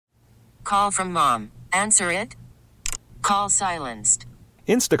Call from mom. Answer it. Call silenced.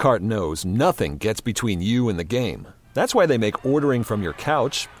 Instacart knows nothing gets between you and the game. That's why they make ordering from your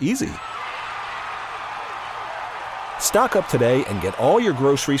couch easy. Stock up today and get all your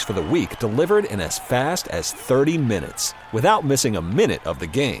groceries for the week delivered in as fast as 30 minutes without missing a minute of the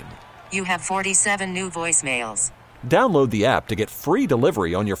game. You have 47 new voicemails. Download the app to get free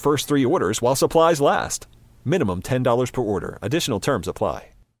delivery on your first 3 orders while supplies last. Minimum $10 per order. Additional terms apply.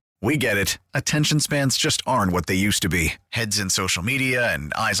 We get it. Attention spans just aren't what they used to be. Heads in social media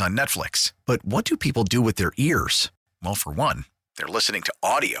and eyes on Netflix. But what do people do with their ears? Well, for one, they're listening to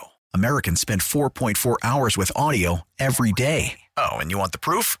audio. Americans spend 4.4 hours with audio every day. Oh, and you want the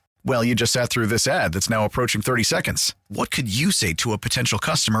proof? Well, you just sat through this ad that's now approaching 30 seconds. What could you say to a potential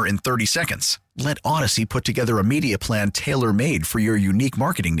customer in 30 seconds? Let Odyssey put together a media plan tailor-made for your unique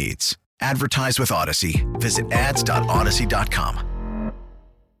marketing needs. Advertise with Odyssey. Visit ads.odyssey.com.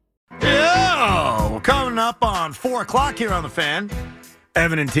 Yo, coming up on 4 o'clock here on The Fan,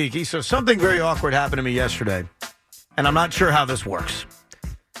 Evan and Tiki. So something very awkward happened to me yesterday, and I'm not sure how this works.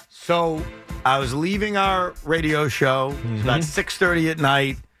 So I was leaving our radio show. It was about 6:30 at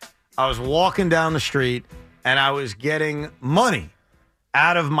night. I was walking down the street, and I was getting money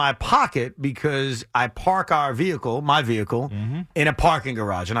out of my pocket because I park my vehicle, in a parking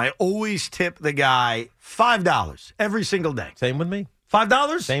garage. And I always tip the guy $5 every single day. Same with me.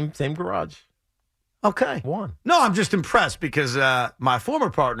 $5? Same garage. Okay. One. No, I'm just impressed because my former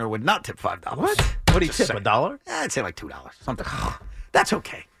partner would not tip $5. What do you tip, $1? I'd say like $2, something. That's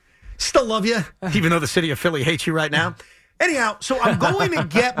okay. Still love you, even though the city of Philly hates you right now. Anyhow, so I'm going to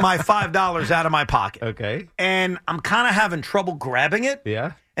get my $5 out of my pocket. Okay. And I'm kind of having trouble grabbing it.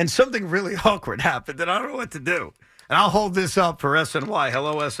 Yeah. And something really awkward happened, and I don't know what to do. And I'll hold this up for SNY.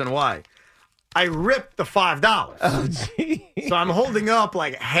 Hello, SNY. I ripped the $5. Oh, gee. So I'm holding up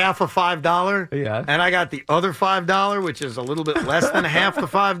like half a $5. Yeah. And I got the other $5, which is a little bit less than half the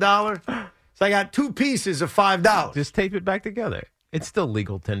 $5. So I got 2 pieces of $5. Just tape it back together. It's still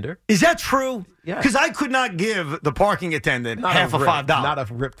legal tender. Is that true? Yeah. Because I could not give the parking attendant half a $5. Not a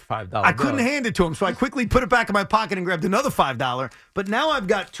ripped $5. I couldn't hand it to him, so I quickly put it back in my pocket and grabbed another $5. But now I've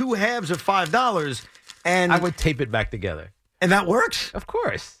got 2 halves of $5, and I would tape it back together. And that works? Of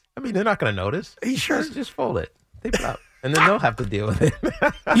course. I mean, they're not going to notice. Are you sure? Just fold it. Tape it up. And then they'll have to deal with it.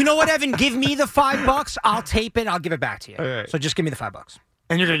 You know what, Evan? Give me the $5. I'll tape it. I'll give it back to you. Right. So just give me the $5.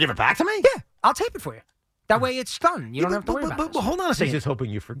 And you're going to give it back to me? Yeah, I'll tape it for you. That way it's done. You don't have to worry about it. But hold on a He's second. just hoping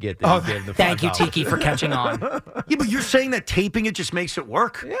you forget that you gave the $5. Thank you, Tiki, for catching on. Yeah, but you're saying that taping it just makes it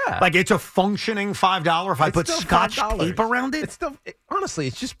work? Yeah. Like it's a functioning $5 if I put still Scotch $5. tape around it? It's still, honestly,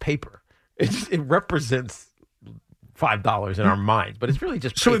 it's just paper. It represents $5 in our minds, but it's really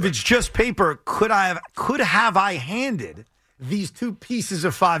just paper. So if it's just paper, could have I handed these 2 pieces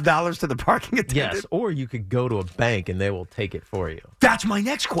of $5 to the parking attendant? Yes, or you could go to a bank and they will take it for you. That's my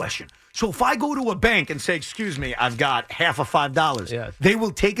next question. So if I go to a bank and say, excuse me, I've got half of $5, Yes. They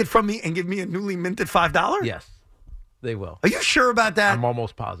will take it from me and give me a newly minted $5? Yes, they will. Are you sure about that? I'm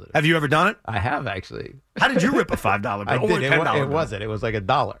almost positive. Have you ever done it? I have, actually. How did you rip a $5 bill? I Or did. a $10 bill? It wasn't. It was like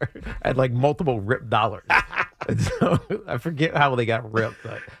 $1. I had like multiple ripped dollars. And so I forget how they got ripped.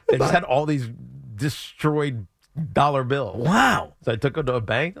 But they just had all these destroyed dollar bills. Wow. So I took them to a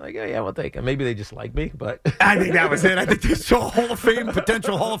bank. Like, oh, yeah, we'll take them. Maybe they just like me, but I think that was it. I think they saw a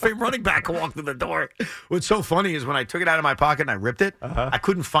potential Hall of Fame running back walk through the door. What's so funny is when I took it out of my pocket and I ripped it, I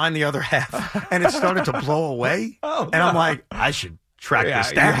couldn't find the other half, and it started to blow away. And I'm like, I should track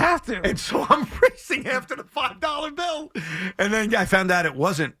this down. You have to. And so I'm racing after the $5 bill. And then I found out it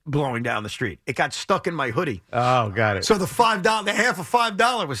wasn't blowing down the street. It got stuck in my hoodie. Oh, got it. So the half of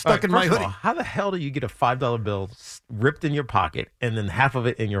 $5 was stuck in my First of hoodie. all, how the hell do you get a $5 bill ripped in your pocket and then half of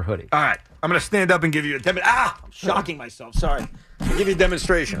it in your hoodie? All right. I'm going to stand up and give you a demonstration. I'm shocking myself. Sorry. I'll give you a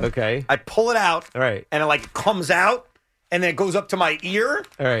demonstration. Okay. I pull it out. All right. And it comes out. And then it goes up to my ear.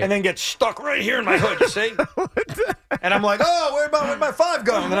 All right. And then gets stuck right here in my hood. You see? And I'm like, oh, where'd my $5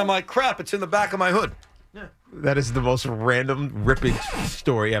 go? And then I'm like, crap, it's in the back of my hood. Yeah. That is the most random ripping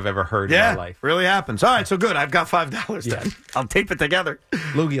story I've ever heard in my life. Really happens. All right, so good. I've got $5 Yeah. then. I'll tape it together.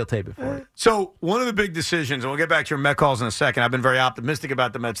 Loogie will tape it for you. So one of the big decisions, and we'll get back to your Met calls in a second. I've been very optimistic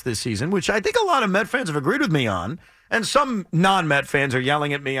about the Mets this season, which I think a lot of Met fans have agreed with me on. And some non-Met fans are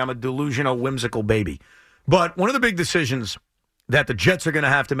yelling at me I'm a delusional, whimsical baby. But one of the big decisions that the Jets are going to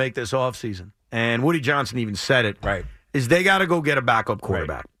have to make this offseason, and Woody Johnson even said it, right, is they got to go get a backup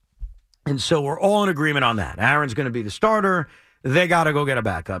quarterback. Right. And so we're all in agreement on that. Aaron's going to be the starter. They got to go get a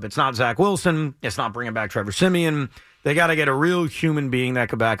backup. It's not Zach Wilson. It's not bringing back Trevor Siemian. They got to get a real human being that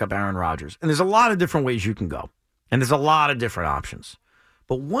could back up Aaron Rodgers. And there's a lot of different ways you can go. And there's a lot of different options.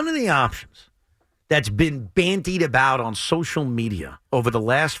 But one of the options that's been bandied about on social media over the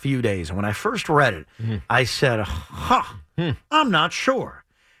last few days, and when I first read it, I said, I'm not sure.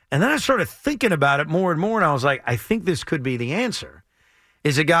 And then I started thinking about it more and more, and I was like, I think this could be the answer,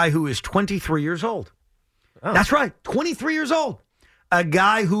 is a guy who is 23 years old. Oh. That's right, 23 years old. A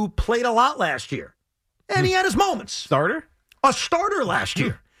guy who played a lot last year, and he had his moments. Starter? A starter last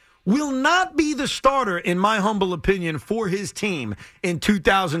year. Will not be the starter, in my humble opinion, for his team in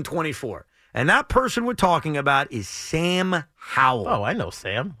 2024. And that person we're talking about is Sam Howell. Oh, I know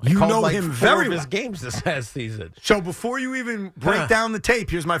Sam. You know like him 4 very of well. his games this past season. So before you even break down the tape,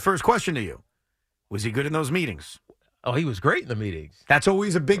 here's my first question to you. Was he good in those meetings? Oh, he was great in the meetings. That's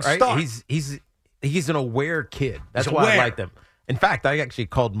always a big start. He's an aware kid. That's He's why aware. I liked him. In fact, I actually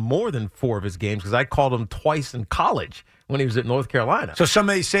called more than 4 of his games because I called him twice in college when he was at North Carolina. So some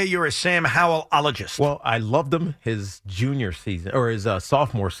may say you're a Sam Howell-ologist. Well, I loved him his junior season or his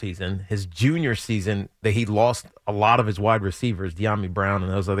sophomore season. His junior season, that he lost a lot of his wide receivers, De'Ami Brown and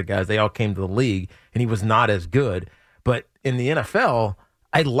those other guys. They all came to the league, and he was not as good. But in the NFL,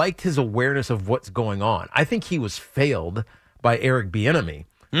 I liked his awareness of what's going on. I think he was failed by Eric Bieniemy,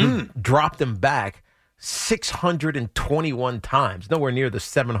 who dropped him back 621 times, nowhere near the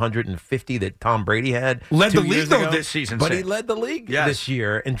 750 that Tom Brady had. Led 2 the league, years though, ago. this season. But he led the league this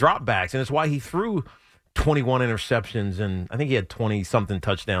year in dropbacks, and it's why he threw 21 interceptions, and I think he had 20-something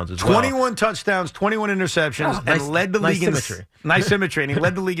touchdowns as well. 21 touchdowns, 21 interceptions, nice, and led the league in symmetry. Nice symmetry, and he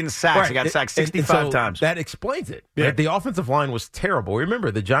led the league in sacks. Right. He got sacked And 65 so times. That explains it. Yeah. Right? The offensive line was terrible. Remember,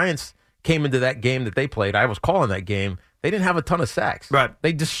 the Giants came into that game that they played. I was calling that game. They didn't have a ton of sacks. Right.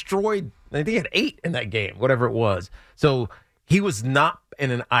 They destroyed. They had 8 in that game, whatever it was. So he was not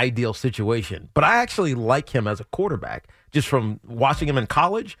in an ideal situation. But I actually like him as a quarterback, just from watching him in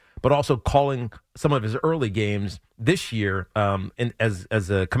college, but also calling some of his early games this year as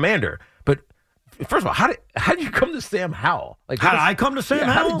a commander. But first of all, how did you come to Sam Howell? Like, How did I come to Sam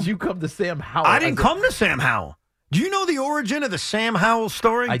Howell? How did you come to Sam Howell? I didn't come to Sam Howell. Do you know the origin of the Sam Howell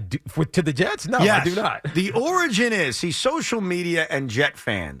story? I do, to the Jets? No, Yes. I do not. The origin is, social media and Jet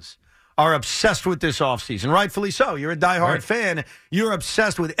fans are obsessed with this offseason. Rightfully so. You're a diehard fan. You're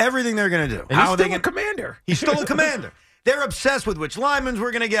obsessed with everything they're going to do. And he's still a commander. He's still a commander. They're obsessed with which linemen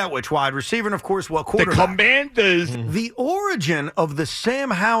we're going to get, which wide receiver, and, of course, what quarterback. The Commanders. The origin of the Sam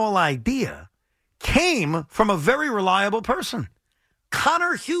Howell idea came from a very reliable person,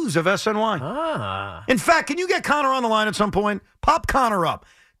 Connor Hughes of SNY. Ah. In fact, can you get Connor on the line at some point? Pop Connor up.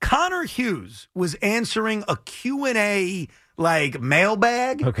 Connor Hughes was answering a Q&A,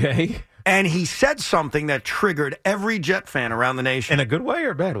 mailbag. Okay. And he said something that triggered every Jet fan around the nation. In a good way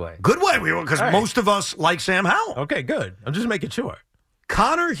or a bad way? Good way, because All right. most of us like Sam Howell. Okay, good. I'm just making sure.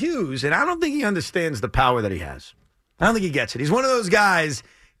 Connor Hughes, and I don't think he understands the power that he has. I don't think he gets it. He's one of those guys,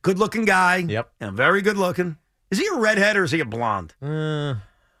 good-looking guy. Yep. And very good-looking. Is he a redhead or is he a blonde?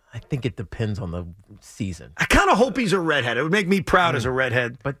 I think it depends on the season. I kind of hope he's a redhead. It would make me proud as a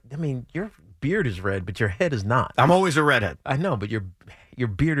redhead. But, I mean, your beard is red, but your head is not. I'm always a redhead. I know, but your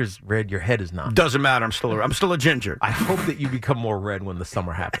beard is red, your head is not. Doesn't matter. I'm still a ginger. I hope that you become more red when the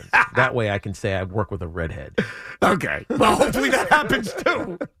summer happens. That way I can say I work with a redhead. Okay. Well, hopefully that happens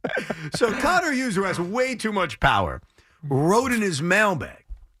too. So Connor Hughes, who has way too much power, wrote in his mailbag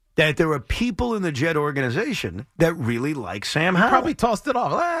that there are people in the Jet organization that really like Sam Howell. Probably tossed it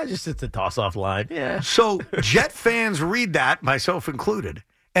off. Just it's a toss-off line. Yeah. So Jet fans read that, myself included,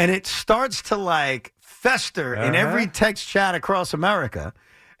 and it starts to fester in every text chat across America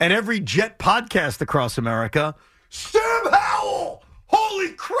and every Jet podcast across America. Sam Howell!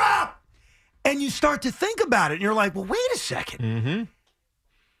 Holy crap! And you start to think about it, and you're like, well, wait a second. Mm-hmm.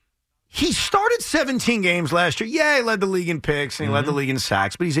 He started 17 games last year. Yeah, he led the league in picks and he led the league in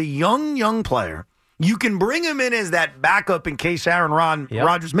sacks, but he's a young player. You can bring him in as that backup in case Aaron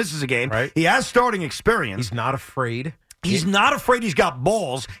Rodgers misses a game. Right. He has starting experience. He's not afraid. He's not afraid. He's got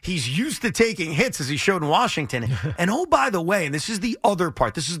balls. He's used to taking hits, as he showed in Washington. And oh, by the way, and this is the other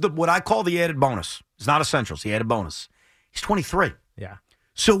part. This is what I call the added bonus. It's not essential. It's the added bonus. He's 23. Yeah.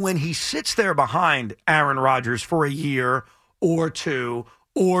 So when he sits there behind Aaron Rodgers for a year or 2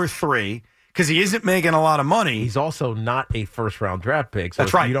 or 3, because he isn't making a lot of money. He's also not a first-round draft pick. So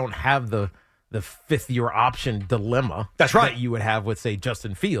That's right. You don't have the fifth-year option dilemma. That's right. That you would have with, say,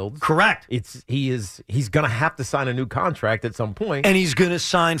 Justin Fields. Correct. He's going to have to sign a new contract at some point. And he's going to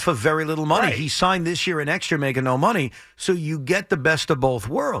sign for very little money. Right. He signed this year and next year making no money. So you get the best of both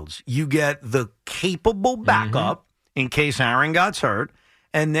worlds. You get the capable backup in case Aaron got hurt.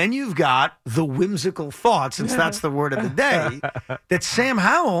 And then you've got the whimsical thought, since that's the word of the day, that Sam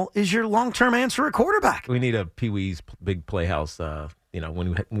Howell is your long-term answer at quarterback. We need a Pee Wee's Big Playhouse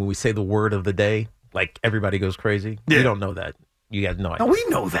when we say the word of the day, like everybody goes crazy. Yeah. You don't know that. You have no idea. No, we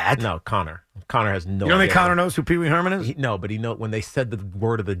know that. No, Connor. Connor has no idea. You don't think Connor knows who Pee Wee Herman is? No, but when they said the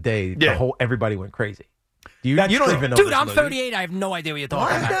word of the day, Yeah. everybody went crazy. You That's don't true. even know. Dude, this, I'm though, 38. I have no idea what you're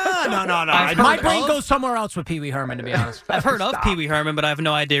talking about. No. My brain goes somewhere else with Pee Wee Herman, to be honest. I've heard of Pee Wee Herman, but I have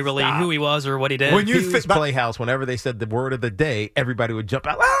no idea really who he was or what he did. When you Pee-wee's Playhouse, whenever they said the word of the day, everybody would jump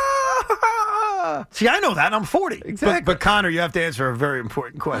out. Ah! See, I know that, and I'm 40. Exactly. But Connor, you have to answer a very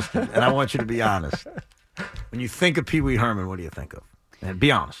important question, and I want you to be honest. When you think of Pee Wee Herman, what do you think of? And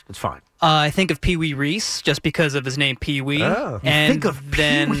be honest. It's fine. I think of Pee Wee Reese just because of his name Pee Wee. Oh. And Think of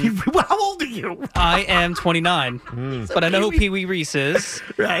then Pee Wee. How old are you? I am 29, but I know who Pee Wee Reese is.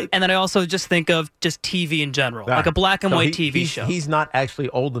 Right. And then I also just think of just TV in general, like a black and So white TV show. He's not actually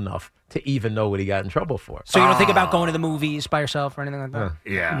old enough to even know what he got in trouble for. So you don't think about going to the movies by yourself or anything like that?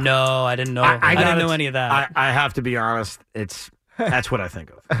 Yeah. No, I didn't know. I didn't know any of that. I have to be honest. That's what I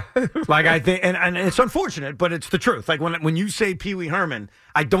think of. Like I think, and it's unfortunate, but it's the truth. Like when you say Pee Wee Herman,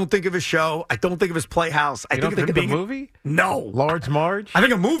 I don't think of his show. I don't think of his Playhouse. I You don't think of the movie? No, Large Marge? I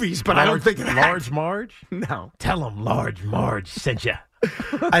think of movies, but I don't think of that. Large Marge? No, Tell him Large Marge sent you.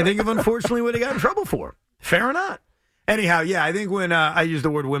 I think of unfortunately what he got in trouble for. Fair or not. Anyhow, yeah, I think when I use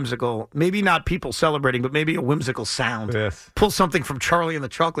the word whimsical, maybe not people celebrating, but maybe a whimsical sound. Yes. Pull something from Charlie and the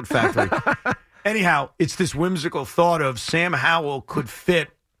Chocolate Factory. Anyhow, it's this whimsical thought of Sam Howell could fit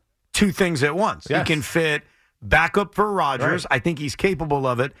two things at once. Yes. He can fit backup for Rodgers. Right. I think he's capable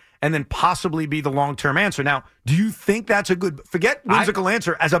of it. And then possibly be the long-term answer. Now, do you think that's a good – forget whimsical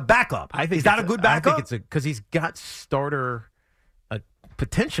answer as a backup. I think Is that a good backup? I think it's because he's got starter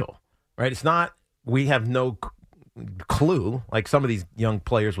potential, right? It's not we have no clue like some of these young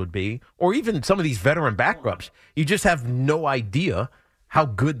players would be, or even some of these veteran backups. You just have no idea how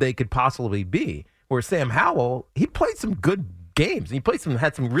good they could possibly be. Where Sam Howell, he played some good games. He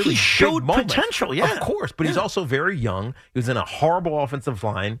had some really He showed big moments. potential, yeah. Of course, but he's also very young. He was in a horrible offensive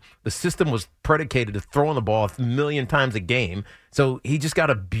line. The system was predicated to throwing the ball 1,000,000 times a game. So he just got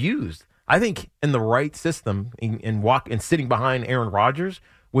abused. I think in the right system and sitting behind Aaron Rodgers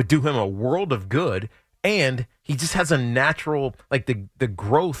would do him a world of good. And he just has a natural, like the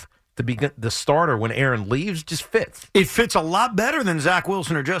growth to be the starter when Aaron leaves just fits. It fits a lot better than Zach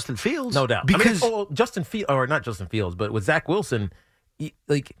Wilson or Justin Fields. No doubt. Because Justin Fields, or not Justin Fields, but with Zach Wilson,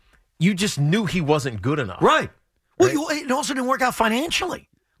 you just knew he wasn't good enough. right. Well, it also didn't work out financially.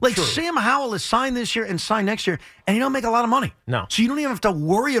 Like Sam Howell is signed this year and signed next year, and he don't make a lot of money. No. So you don't even have to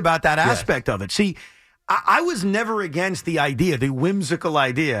worry about that aspect of it. See, I was never against the idea, the whimsical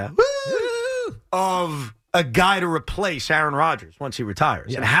idea of a guy to replace Aaron Rodgers once he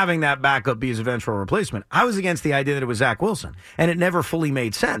retires and having that backup be his eventual replacement. I was against the idea that it was Zach Wilson, and it never fully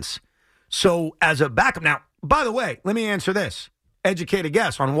made sense. So as a backup, now, by the way, let me answer this. Educate a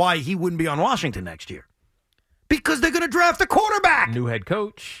guess on why he wouldn't be on Washington next year. Because they're going to draft a quarterback. New head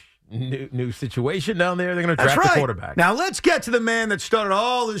coach, new situation down there. They're going to draft a quarterback. Now let's get to the man that started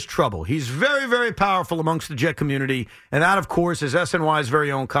all this trouble. He's very, very powerful amongst the Jet community, and that, of course, is SNY's very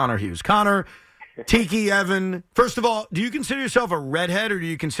own Connor Hughes. Connor, Tiki, Evan, first of all, do you consider yourself a redhead, or do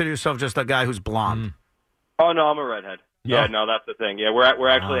you consider yourself just a guy who's blonde? Oh, no, I'm a redhead. Yeah, no, that's the thing. Yeah, we're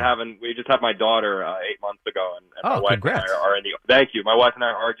actually we just had my daughter 8 months ago, and my wife congrats. and I are thank you. My wife and I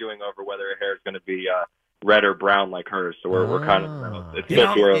are arguing over whether her hair is going to be red or brown like hers. So we're kind of it's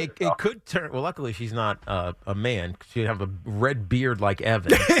still too early. It could turn. Well, luckily she's not a man. She'd have a red beard like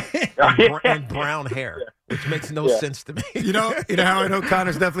Evan and brown hair, which makes no sense to me. You know how I know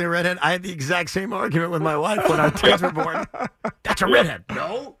Connor's definitely a redhead? I had the exact same argument with my wife when our kids were born. That's a redhead.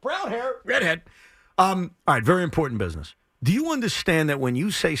 No, brown hair, redhead. All right, very important business. Do you understand that when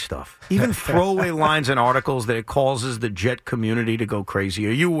you say stuff, even throwaway lines in articles, that it causes the Jet community to go crazy?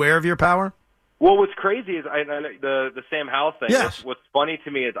 Are you aware of your power? Well, what's crazy is the Sam Howell thing. Yes. What's funny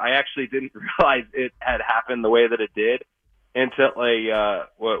to me is I actually didn't realize it had happened the way that it did until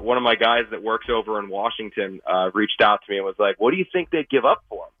one of my guys that works over in Washington reached out to me and was like, "What do you think they'd give up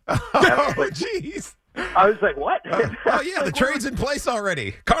for him?" Oh, jeez. I was like, "What?" Oh yeah, the trade's in place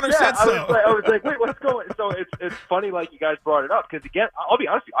already. Connor Yeah, said so. I was like, wait, what's going? So it's funny, like you guys brought it up because again, I'll be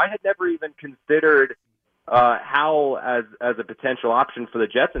honest with you, I had never even considered Howell as a potential option for the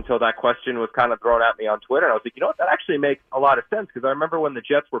Jets until that question was kind of thrown at me on Twitter. And I was like, you know what, that actually makes a lot of sense because I remember when the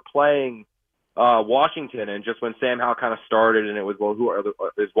Jets were playing Washington and just when Sam Howell kind of started and it was, well,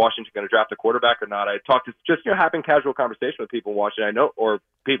 is Washington going to draft a quarterback or not? I talked to just having casual conversation with people in Washington, or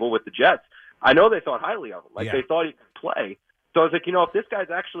people with the Jets. I know they thought highly of him. They thought he could play. So I was like, if this guy's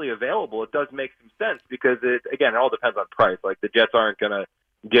actually available, it does make some sense because it all depends on price. Like the Jets aren't going to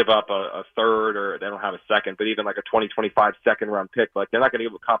give up a third, or they don't have a second, but even like a 2025 second-round pick. Like, they're not going to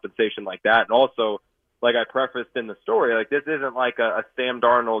give a compensation like that. And also, like I prefaced in the story, like, this isn't like a Sam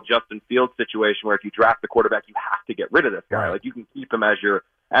Darnold, Justin Fields situation where if you draft the quarterback, you have to get rid of this guy. Right. Like, you can keep him as your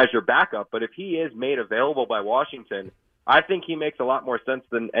backup. But if he is made available by Washington, I think he makes a lot more sense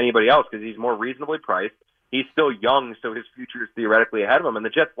than anybody else because he's more reasonably priced. He's still young, so his future is theoretically ahead of him, and the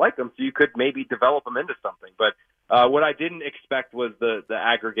Jets like him, so you could maybe develop him into something. But what I didn't expect was the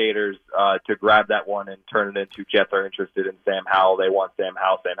aggregators to grab that one and turn it into Jets are interested in Sam Howell. They want Sam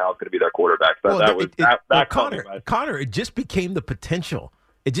Howell. Sam Howell's going to be their quarterback. So Connor, it just became the potential.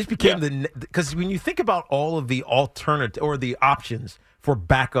 It just became because when you think about all of the alternative or the options for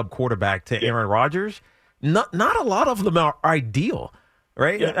backup quarterback to Aaron Rodgers, not a lot of them are ideal.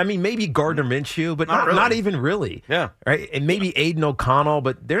 Right? Yeah. I mean, maybe Gardner Minshew, but not even really. Yeah. Right? And maybe Aiden O'Connell,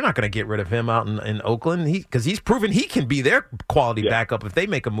 but they're not going to get rid of him out in Oakland because he's proven he can be their quality backup if they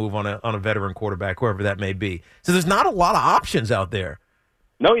make a move on a veteran quarterback, whoever that may be. So there's not a lot of options out there.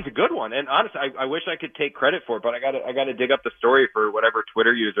 No, he's a good one. And honestly, I wish I could take credit for it, but I got to dig up the story for whatever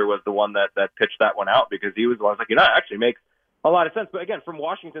Twitter user was the one that pitched that one out because he was the one like, it actually makes a lot of sense. But again, from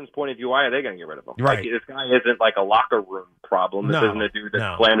Washington's point of view, why are they going to get rid of him? Right. Like, this guy isn't like a locker room problem. This isn't a dude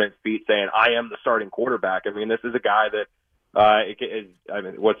that's slamming his feet saying, I am the starting quarterback. I mean, this is a guy that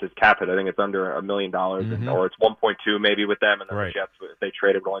what's his cap hit? I think it's under $1 million, or it's 1.2 maybe with them. And then the Jets, if they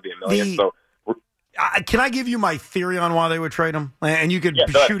trade it, would only be $1 million. Can I give you my theory on why they would trade him? And you could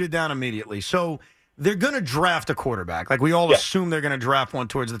shoot it down immediately. So they're going to draft a quarterback. Like, we all assume they're going to draft one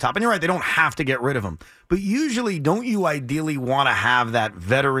towards the top. And you're right, they don't have to get rid of him. But usually, don't you ideally want to have that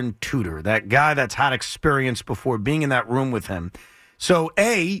veteran tutor, that guy that's had experience before being in that room with him? So,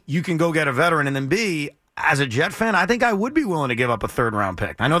 A, you can go get a veteran, and then B, as a Jet fan, I think I would be willing to give up a third-round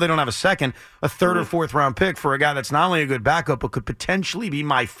pick. I know they don't have a second, a third or fourth-round pick for a guy that's not only a good backup, but could potentially be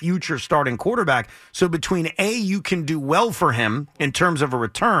my future starting quarterback. So between A, you can do well for him in terms of a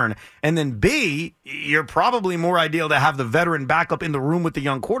return, and then B, you're probably more ideal to have the veteran backup in the room with the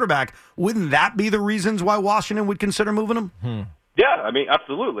young quarterback. Wouldn't that be the reasons why Washington would consider moving him? Yeah, I mean,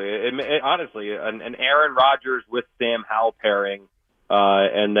 absolutely. Honestly, an Aaron Rodgers with Sam Howell pairing,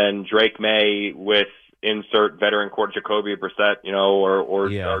 and then Drake May with insert veteran court Jacoby Brissett, or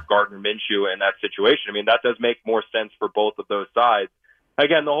Gardner Minshew in that situation. I mean, that does make more sense for both of those sides.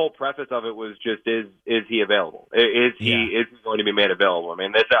 Again, the whole preface of it was just, is he available? Is he going to be made available? I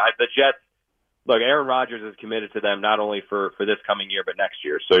mean, the Jets, look, Aaron Rodgers is committed to them not only for this coming year, but next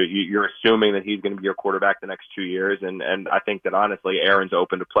year. So you're assuming that he's going to be your quarterback the next 2 years. And I think that, honestly, Aaron's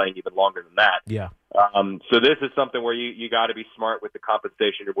open to playing even longer than that. Yeah. So this is something where you got to be smart with the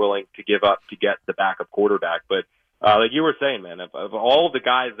compensation you're willing to give up to get the backup quarterback. But like you were saying, man, of all the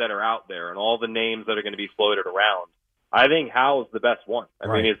guys that are out there and all the names that are going to be floated around, I think Howell's the best one. I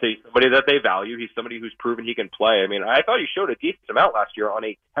mean, he's somebody that they value. He's somebody who's proven he can play. I mean, I thought he showed a decent amount last year on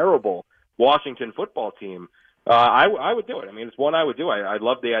a terrible Washington football team. I would do it. I mean, it's one I would do. I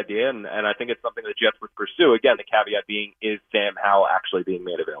love the idea, and I think it's something the Jets would pursue. Again, the caveat being, is Sam Howell actually being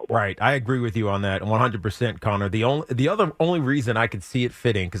made available? Right. I agree with you on that 100%, Connor. The only reason I could see it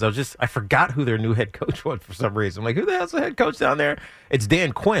fitting, because I forgot who their new head coach was for some reason. I'm like, who the hell's the head coach down there? It's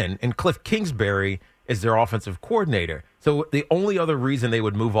Dan Quinn, and Cliff Kingsbury is their offensive coordinator. So the only other reason they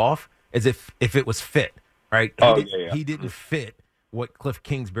would move off is if it was fit, right? He didn't fit what Cliff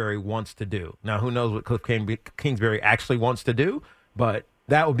Kingsbury wants to do. Now, who knows what Cliff Kingsbury actually wants to do, but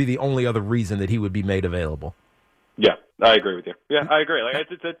that would be the only other reason that he would be made available. Yeah, I agree with you. Yeah, I agree. Like,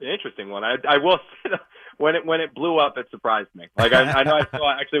 it's an interesting one. I will say, when it blew up, it surprised me. Like, I know I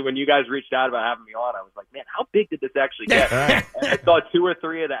saw, actually, when you guys reached out about having me on, I was like, man, how big did this actually get? And I saw 2 or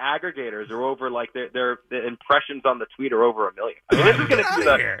 3 of the aggregators are over, like, their impressions on the tweet are over 1 million. I mean, this is going to be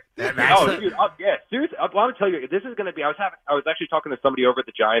seriously. Well, I'm going to tell you, this is going to be, I was actually talking to somebody over at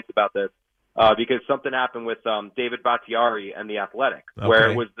the Giants about this, because something happened with David Bakhtiari and The Athletic,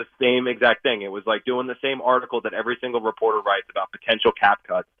 where it was the same exact thing. It was like doing the same article that every single reporter writes about potential cap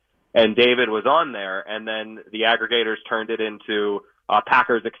cuts. And David was on there, and then the aggregators turned it into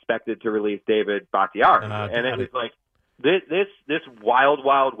Packers expected to release David Bakhtiari. And it was like this wild,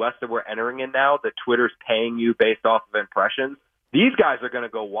 wild west that we're entering in now, that Twitter's paying you based off of impressions. These guys are going to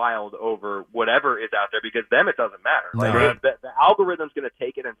go wild over whatever is out there, because them it doesn't matter. Like, the algorithm's going to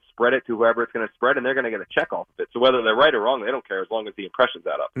take it and spread it to whoever it's going to spread, and they're going to get a check off of it. So whether they're right or wrong, they don't care as long as the impressions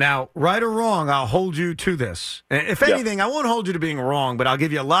add up. Now, right or wrong, I'll hold you to this. If anything, I won't hold you to being wrong, but I'll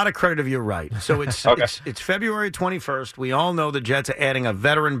give you a lot of credit if you're right. So it's it's February 21st. We all know the Jets are adding a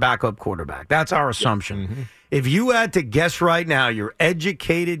veteran backup quarterback. That's our assumption. If you had to guess right now, your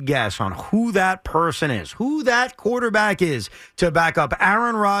educated guess on who that person is, who that quarterback is to back up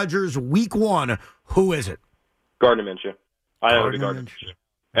Aaron Rodgers week 1, who is it? Gardner Minshew. I think it would be Gardner Minshew.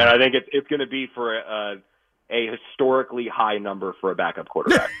 And I think it's going to be for a historically high number for a backup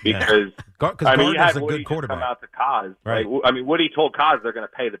quarterback because Gardner's you had a Woody good quarterback. Come out to Kaz, right? Woody told Kaz they're going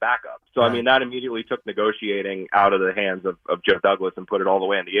to pay the backup. So I mean, that immediately took negotiating out of the hands of Joe Douglas and put it all the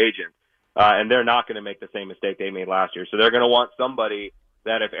way on the agent. And they're not going to make the same mistake they made last year. So they're going to want somebody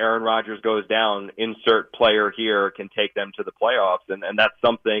that if Aaron Rodgers goes down, insert player here can take them to the playoffs, and that's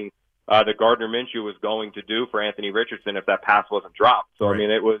something that Gardner Minshew was going to do for Anthony Richardson if that pass wasn't dropped. So I mean,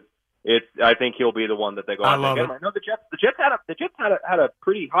 I think he'll be the one that they go. I love it. I know the Jets had a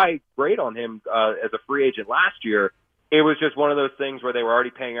pretty high grade on him as a free agent last year. It was just one of those things where they were already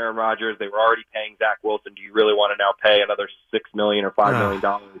paying Aaron Rodgers, they were already paying Zach Wilson. Do you really want to now pay another $6 million or $5 million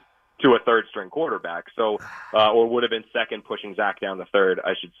to a third-string quarterback? So, or would have been second, pushing Zach down to third,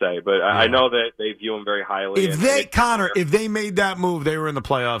 I should say. But I know that they view him very highly. If they made that move, they were in the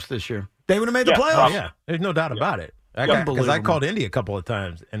playoffs this year. They would have made the playoffs. Yeah, there's no doubt about it. Because I called Indy a couple of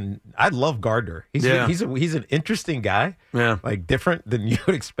times, and I love Gardner. He's an interesting guy. Yeah, like different than you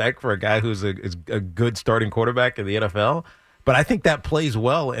would expect for a guy who's a good starting quarterback in the NFL. But I think that plays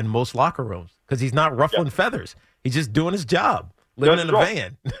well in most locker rooms because he's not ruffling feathers. He's just doing his job, living in a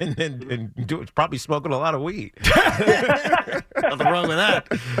van, and probably smoking a lot of weed. Nothing wrong with that.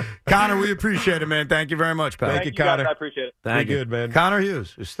 Connor, we appreciate it, man. Thank you very much, pal. Thank you, Connor. Guys, I appreciate it. Thank you. Good, man. Connor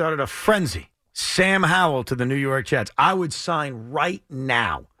Hughes, who started a frenzy. Sam Howell to the New York Jets. I would sign right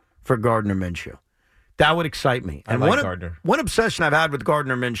now for Gardner Minshew. That would excite me. And Gardner. One obsession I've had with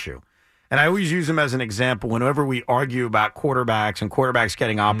Gardner Minshew, and I always use him as an example whenever we argue about quarterbacks and quarterbacks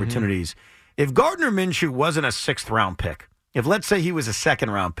getting opportunities. If Gardner Minshew wasn't a 6th-round pick, if let's say he was a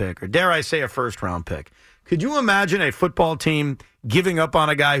 2nd-round pick, or dare I say a 1st-round pick, could you imagine a football team giving up on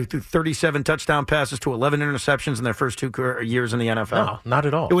a guy who threw 37 touchdown passes to 11 interceptions in their first 2 years in the NFL? No, not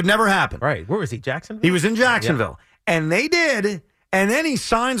at all. It would never happen. Right. Where was he, Jacksonville? He was in Jacksonville. Yeah. And they did, and then he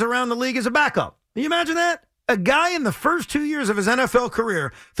signs around the league as a backup. Can you imagine that? A guy in the first 2 years of his NFL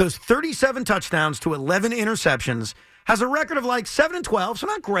career throws 37 touchdowns to 11 interceptions, has a record of like 7-12, so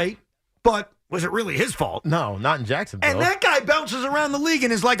not great, but was it really his fault? No, not in Jacksonville. And that guy bounces around the league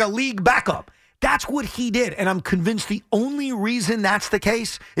and is like a league backup. That's what he did, and I'm convinced the only reason that's the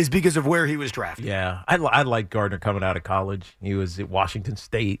case is because of where he was drafted. Yeah, I like Gardner coming out of college. He was at Washington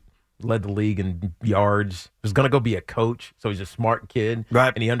State, led the league in yards. Was going to go be a coach, so he's a smart kid,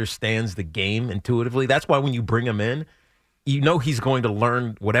 right? And he understands the game intuitively. That's why when you bring him in, you know he's going to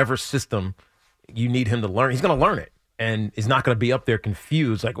learn whatever system you need him to learn. He's going to learn it, and he's not going to be up there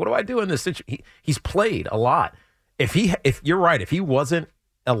confused. Like, what do I do in this situation? He's played a lot. If you're right, if he wasn't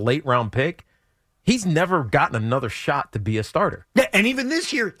a late round pick, he's never gotten another shot to be a starter. Yeah, and even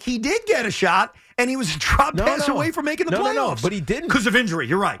this year, he did get a shot, and he was a drop pass away from making the playoffs. No, but he didn't. Because of injury,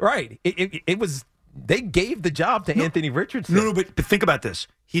 you're right. Right. It was, they gave the job to Anthony Richardson. No, but think about this.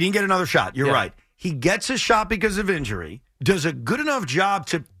 He didn't get another shot. You're right. He gets a shot because of injury, does a good enough job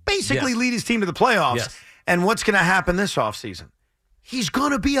to basically lead his team to the playoffs. Yes. And what's going to happen this offseason? He's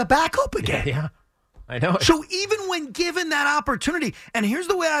going to be a backup again. Yeah, I know. So even when given that opportunity, and here's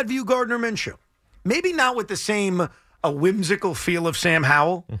the way I'd view Gardner Minshew. Maybe not with the same whimsical feel of Sam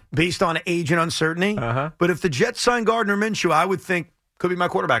Howell based on age and uncertainty. But if the Jets sign Gardner Minshew, I would think could be my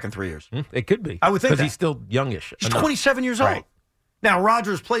quarterback in 3 years. It could be. I would think because he's still youngish. He's 27 years old. Now,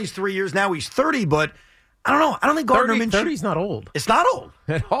 Rodgers plays 3 years. Now he's 30, but I don't know. I don't think Gardner Minshew. 30 is not old. It's not old.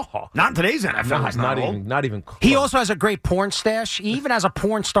 At all. Not in today's NFL. No, it's not old. Not even close. He also has a great porn stash. He even has a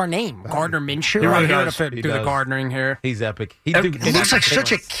porn star name, Gardner Minshew. Really I'm does. here to do the gardening here. He's epic. It looks like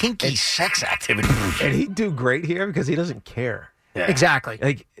such a kinky sex activity. And he'd do great here because he doesn't care. Yeah. Exactly.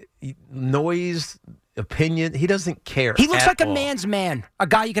 Like noise, opinion, he doesn't care. He looks like a man's man, a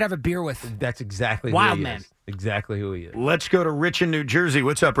guy you could have a beer with. That's exactly wild who he man. is. Exactly who he is. Let's go to Rich in New Jersey.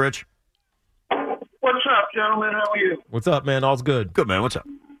 What's up, Rich? What's up, gentlemen? How are you? What's up, man? All's good. Good, man. What's up?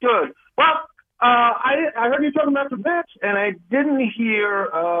 Good. Well, I heard you talking about the Mets, and I didn't hear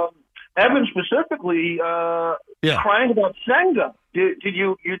Evan specifically crying about Senga. Did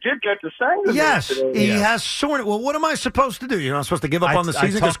you did get to Senga? Yes, today. he has sore. Well, what am I supposed to do? You're not supposed to give up on the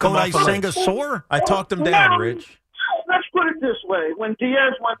season because Kodai Senga's sore? I talked him down, Rich. Let's put it this way. When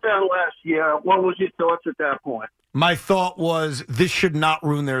Diaz went down last year, what was your thoughts at that point? My thought was this should not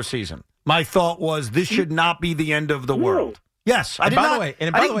ruin their season. My thought was this should not be the end of the world. Yes, I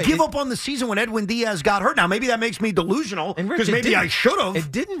didn't give up on the season when Edwin Diaz got hurt. Now, maybe that makes me delusional because maybe I should have.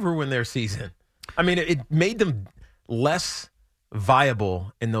 It didn't ruin their season. I mean, it made them less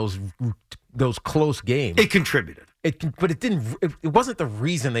viable in those those close games. It contributed. But it didn't. It wasn't the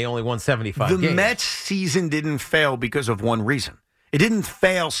reason they only won 75 games. The Mets season didn't fail because of one reason. It didn't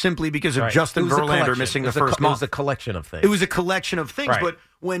fail simply because of Justin Verlander missing the first month. It was a collection of things. It was a collection of things. Right. But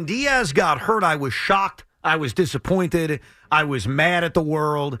when Diaz got hurt, I was shocked. I was disappointed. I was mad at the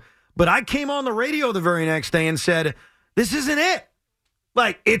world. But I came on the radio the very next day and said, this isn't it.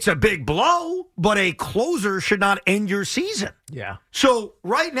 Like, it's a big blow, but a closer should not end your season. Yeah. So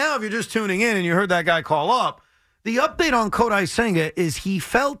right now, if you're just tuning in and you heard that guy call up, the update on Kodai Senga is he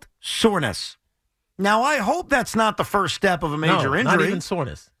felt soreness. Now, I hope that's not the first step of a major injury. Not even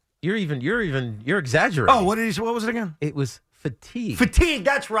soreness. You're exaggerating. Oh, what was it again? It was fatigue. Fatigue,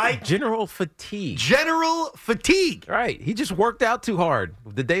 that's right. General fatigue. General fatigue. Right. He just worked out too hard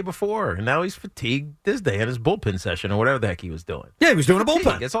the day before, and now he's fatigued this day in his bullpen session or whatever the heck he was doing. Yeah, he was doing fatigue, a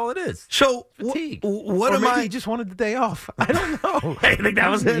bullpen. That's all it is. So, fatigue. What or am maybe I? He just wanted the day off. I don't know. I think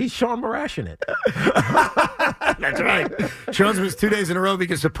that was it. He's Sean Marashing it. That's right. Sean's missed 2 days in a row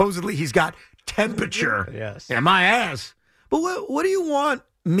because supposedly he's got temperature. Yes. Yeah, my ass. But what do you want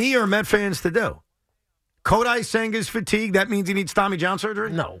me or Met fans to do? Kodai Senga's fatigue, that means he needs Tommy John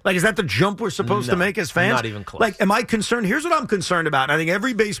surgery? No. Like, is that the jump we're supposed to make as fans? Not even close. Like, am I concerned? Here's what I'm concerned about. And I think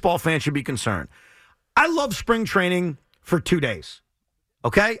every baseball fan should be concerned. I love spring training for 2 days.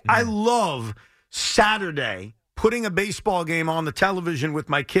 Okay? I love Saturday putting a baseball game on the television with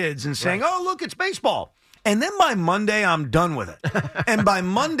my kids and saying, oh, look, it's baseball. And then by Monday, I'm done with it. And by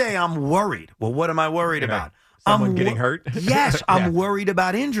Monday, I'm worried. Well, what am I worried about? Someone getting hurt? Yes, I'm worried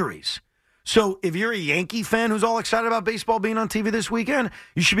about injuries. So if you're a Yankee fan who's all excited about baseball being on TV this weekend,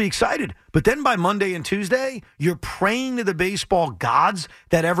 you should be excited. But then by Monday and Tuesday, you're praying to the baseball gods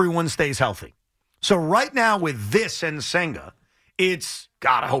that everyone stays healthy. So right now with this and Senga, it's,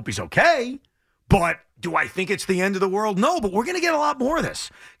 God, I hope he's okay. But do I think it's the end of the world? No, but we're going to get a lot more of this.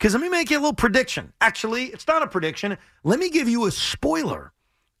 Because let me make you a little prediction. Actually, it's not a prediction. Let me give you a spoiler.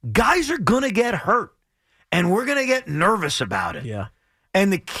 Guys are going to get hurt. And we're going to get nervous about it. Yeah.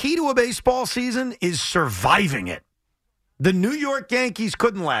 And the key to a baseball season is surviving it. The New York Yankees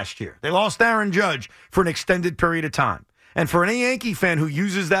couldn't last year. They lost Aaron Judge for an extended period of time. And for any Yankee fan who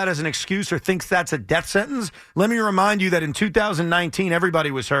uses that as an excuse or thinks that's a death sentence, let me remind you that in 2019,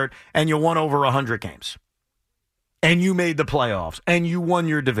 everybody was hurt, and you won over 100 games. And you made the playoffs, and you won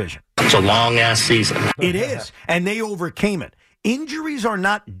your division. It's a long-ass season. It is, and they overcame it. Injuries are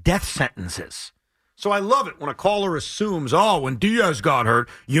not death sentences. So I love it when a caller assumes, oh, when Diaz got hurt,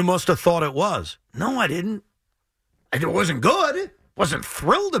 you must have thought it was. No, I didn't. It wasn't good. Wasn't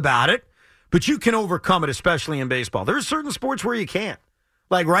thrilled about it. But you can overcome it, especially in baseball. There are certain sports where you can't.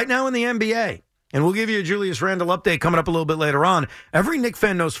 Like right now in the NBA. And we'll give you a Julius Randle update coming up a little bit later on. Every Knicks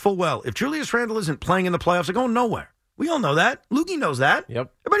fan knows full well, if Julius Randle isn't playing in the playoffs, they're going nowhere. We all know that. Loogie knows that.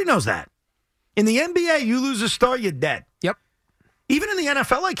 Yep. Everybody knows that. In the NBA, you lose a star, you're dead. Yep. Even in the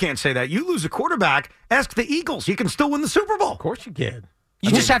NFL, I can't say that. You lose a quarterback, ask the Eagles. You can still win the Super Bowl. Of course you can.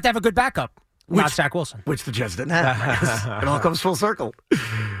 You just have to have a good backup, not Zach Wilson. Which the Jets didn't have. It all comes full circle.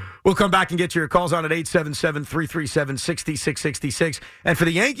 We'll come back and get your calls on at 877-337-6666. And for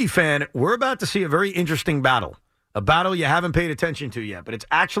the Yankee fan, we're about to see a very interesting battle. A battle you haven't paid attention to yet, but it's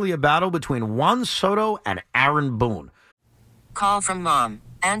actually a battle between Juan Soto and Aaron Boone. Call from mom.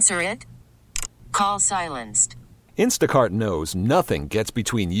 Answer it. Call silenced. Instacart knows nothing gets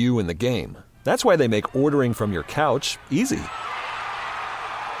between you and the game. That's why they make ordering from your couch easy.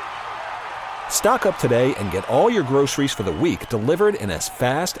 Stock up today and get all your groceries for the week delivered in as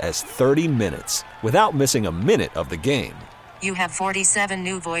fast as 30 minutes without missing a minute of the game. You have 47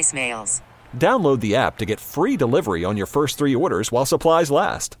 new voicemails. Download the app to get free delivery on your first 3 orders while supplies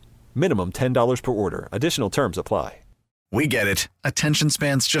last. Minimum $10 per order. Additional terms apply. We get it. Attention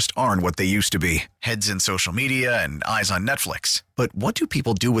spans just aren't what they used to be. Heads in social media and eyes on Netflix. But what do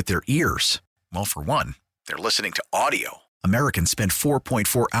people do with their ears? Well, for one, they're listening to audio. Americans spend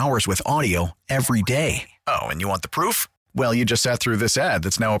 4.4 hours with audio every day. Oh, and you want the proof? Well, you just sat through this ad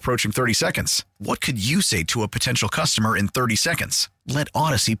that's now approaching 30 seconds. What could you say to a potential customer in 30 seconds? Let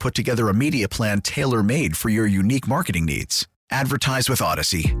Odyssey put together a media plan tailor-made for your unique marketing needs. Advertise with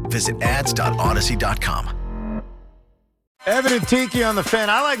Odyssey. Visit ads.odyssey.com. Evan and Tiki on the fan.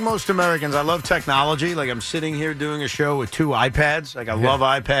 I like most Americans. I love technology. Like I'm sitting here doing a show with 2 iPads. Like I love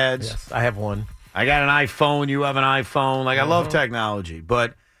iPads. Yes, I have one. I got an iPhone. You have an iPhone. Like I love technology.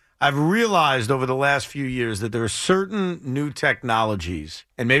 But I've realized over the last few years that there are certain new technologies,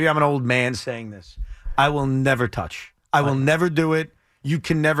 and maybe I'm an old man saying this, I will never touch. I will never do it. You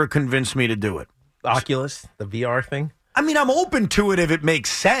can never convince me to do it. Oculus, the VR thing? I mean, I'm open to it if it makes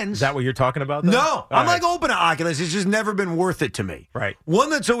sense. Is that what you're talking about, though? No. I'm like open to Oculus. It's just never been worth it to me. Right. One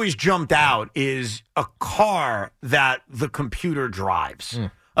that's always jumped out is a car that the computer drives.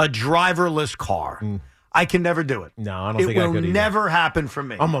 A driverless car. I can never do it. No, I don't think I could either. It will never happen for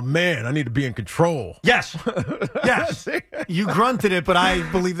me. I'm a man. I need to be in control. Yes. Yes. You grunted it, but I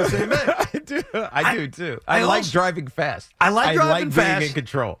believe the same thing. I do, too. I like driving fast. I like driving fast. Being in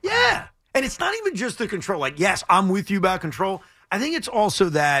control. Yeah. And it's not even just the control. Like, yes, I'm with you about control. I think it's also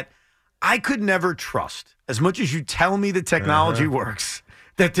that I could never trust, as much as you tell me the technology works,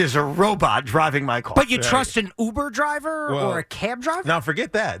 that there's a robot driving my car. But you trust an Uber driver or a cab driver? Now,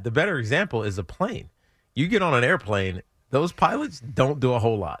 forget that. The better example is a plane. You get on an airplane, those pilots don't do a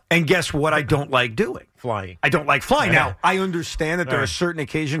whole lot. And guess what I don't like doing? Flying. I don't like flying. Now, I understand that there are certain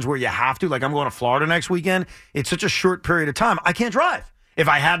occasions where you have to. Like, I'm going to Florida next weekend. It's such a short period of time. I can't drive. If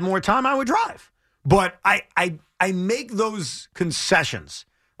I had more time, I would drive. But I make those concessions.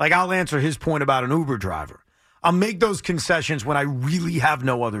 Like, I'll answer his point about an Uber driver. I'll make those concessions when I really have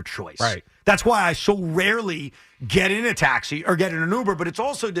no other choice. Right. That's why I so rarely get in a taxi or get in an Uber, but it's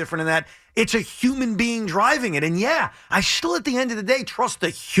also different in that it's a human being driving it. And yeah, I still at the end of the day trust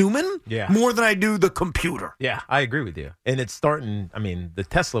the human more than I do the computer. Yeah, I agree with you. And it's starting, I mean, the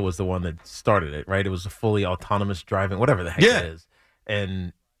Tesla was the one that started it, right? It was a fully autonomous driving, whatever the heck it is.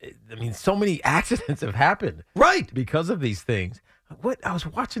 And I mean, so many accidents have happened. Right. Because of these things. I was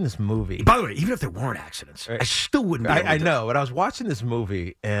watching this movie. By the way, even if there weren't accidents, I still wouldn't be able to. I know, but I was watching this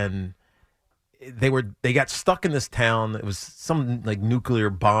movie and they got stuck in this town. It was some like nuclear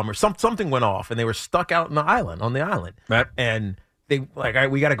bomb or something went off and they were stuck out on the island. Right. And they like, all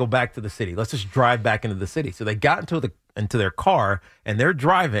right, we got to go back to the city. Let's just drive back into the city. So they got into their car and they're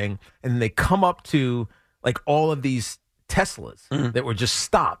driving and they come up to like all of these Teslas that were just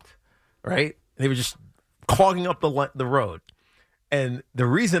stopped, right? They were just clogging up the road. And the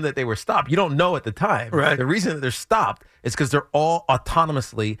reason that they were stopped, you don't know at the time. Right. The reason that they're stopped is because they're all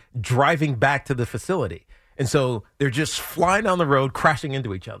autonomously driving back to the facility. And so they're just flying down the road, crashing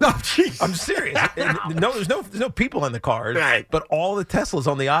into each other. Oh, jeez. I'm serious. No, there's no people in the cars. Right. But all the Teslas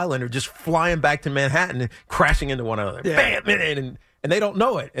on the island are just flying back to Manhattan and crashing into one another. Yeah. Bam, and they don't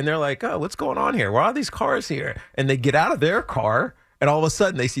know it. And they're like, oh, what's going on here? Why are these cars here? And they get out of their car, and all of a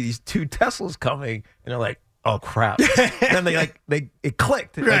sudden they see these two Teslas coming, and they're like, oh, crap. And then it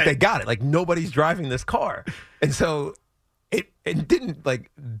clicked. Right. Like, they got it. Like, nobody's driving this car. And so it didn't,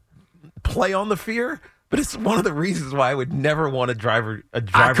 like, play on the fear, but it's one of the reasons why I would never want a driverless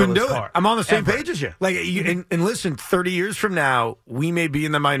I couldn't do car. it. I'm on the same page as you. Like, and listen, 30 years from now, we may be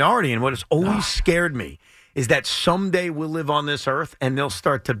in the minority, and what has always scared me is that someday we'll live on this earth, and they'll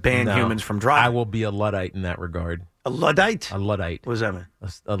start to ban humans from driving. I will be a Luddite in that regard. A Luddite? A Luddite. What does that mean?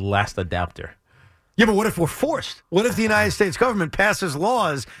 A last adapter. Yeah, but what if we're forced? What if the United States government passes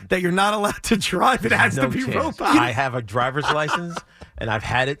laws that you're not allowed to drive? It has to be robot. I have a driver's license, and I've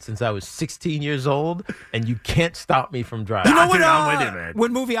had it since I was 16 years old, and you can't stop me from driving. You know what? I'm with you, man.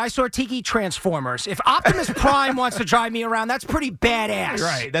 What movie I saw? Tiki, Transformers. If Optimus Prime wants to drive me around, that's pretty badass.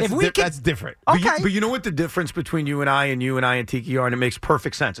 Right. That's different. Okay. But you know what the difference between you and I and Tiki are, and it makes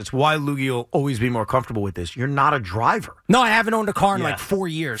perfect sense. It's why Loogie will always be more comfortable with this. You're not a driver. No, I haven't owned a car in like 4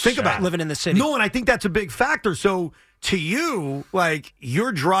 years. Think about living in the city. No, and I think that's a big factor. So to you, like,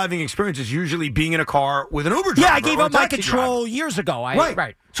 your driving experience is usually being in a car with an Uber driver. Yeah, I gave or a up my taxi control driver. years ago.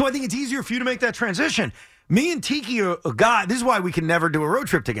 Right. So I think it's easier for you to make that transition. Me and Tiki are a guy. This is why we can never do a road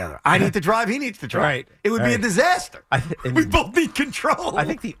trip together. I need to drive. He needs to drive. Right. It would be a disaster. We both need control. I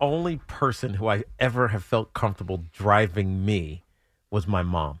think the only person who I ever have felt comfortable driving me was my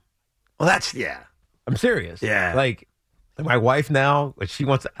mom. Well, I'm serious. Yeah. Like my wife now, she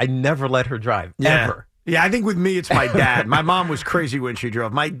wants. I never let her drive ever. Yeah, I think with me, it's my dad. My mom was crazy when she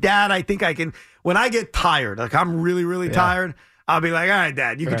drove. My dad, I think I can, when I get tired, like I'm really, really tired, I'll be like, all right,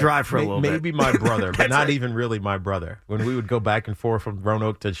 Dad, you can drive for a little bit. Maybe my brother, but not even really my brother. When we would go back and forth from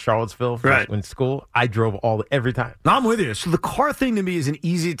Roanoke to Charlottesville in school, I drove every time. No, I'm with you. So the car thing to me is an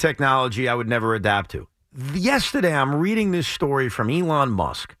easy technology I would never adapt to. Yesterday, I'm reading this story from Elon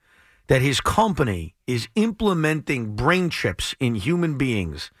Musk that his company is implementing brain chips in human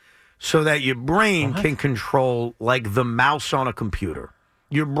beings so that your brain can control, like the mouse on a computer.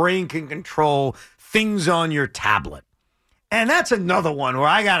 Your brain can control things on your tablet. And that's another one where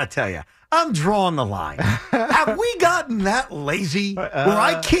I got to tell you, I'm drawing the line. Have we gotten that lazy where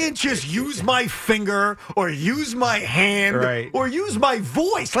I can't just use my finger or use my hand or use my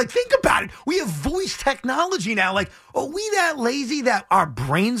voice? Like, think about it. We have voice technology now. Like, are we that lazy that our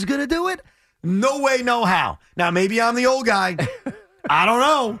brain's going to do it? No way, no how. Now, maybe I'm the old guy. I don't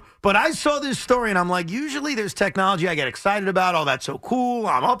know. But I saw this story, and I'm like, usually there's technology I get excited about. Oh, that's so cool.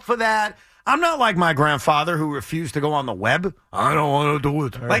 I'm up for that. I'm not like my grandfather who refused to go on the web. I don't want to do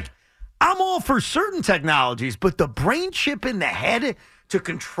it. Like, I'm all for certain technologies, but the brain chip in the head to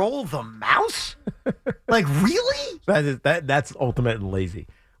control the mouse? Like, really? That's ultimate and lazy.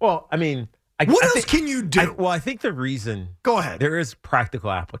 Well, I mean... What else can you do? I think the reason... Go ahead. There is practical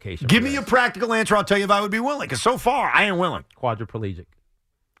application. Give me a practical answer. I'll tell you if I would be willing. Because so far, I ain't willing. Quadriplegic.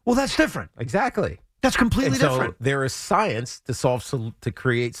 Well, that's different. Exactly. That's completely different. There is science to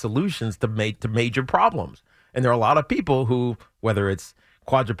create solutions to major problems. And there are a lot of people who, whether it's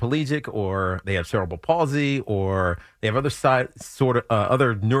quadriplegic or they have cerebral palsy or they have other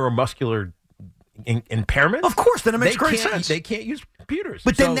other neuromuscular impairment. Of course, then it makes great sense. They can't use computers.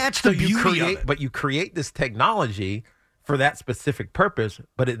 But then that's the beauty of it. But you create this technology for that specific purpose,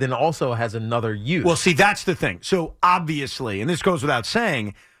 but it then also has another use. Well, see, that's the thing. So obviously, and this goes without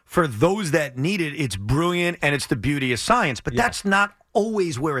saying, for those that need it, it's brilliant and it's the beauty of science. But that's not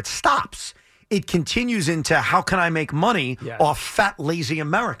always where it stops. It continues into how can I make money off fat, lazy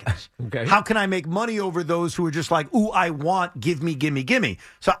Americans? Okay. How can I make money over those who are just like, ooh, I want, give me, give me, give me.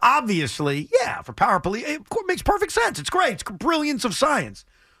 So obviously, for power police, it makes perfect sense. It's great. It's brilliance of science.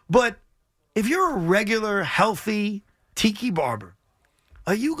 But if you're a regular, healthy Tiki barber,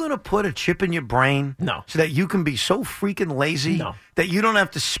 are you going to put a chip in your brain? No. So that you can be so freaking lazy that you don't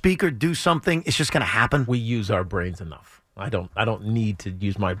have to speak or do something? It's just going to happen? We use our brains enough. I don't need to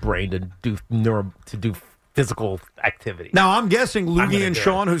use my brain to do physical activity. Now, I'm guessing Loogie and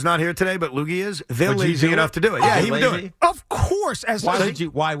Sean, who's not here today, but Loogie is, they're lazy enough to do it. Yeah, he would do it. Of course.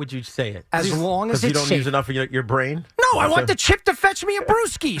 Why would you say it? As long as it's you don't safe. use enough of your brain? No, I want the chip to fetch me a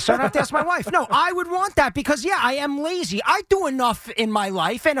brewski, so I don't have to ask my wife. No, I would want that because, I am lazy. I do enough in my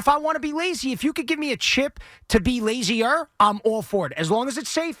life, and if I want to be lazy, if you could give me a chip to be lazier, I'm all for it. As long as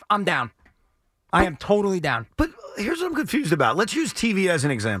it's safe, I'm down. I am totally down. But here's what I'm confused about. Let's use TV as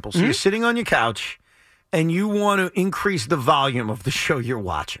an example. So you're sitting on your couch, and you want to increase the volume of the show you're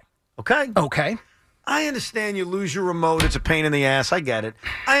watching. Okay? Okay. I understand you lose your remote. It's a pain in the ass. I get it.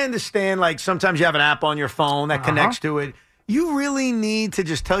 I understand, like, sometimes you have an app on your phone that connects to it. You really need to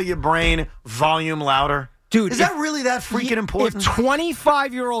just tell your brain, volume louder. Dude, is that really that freaking important? If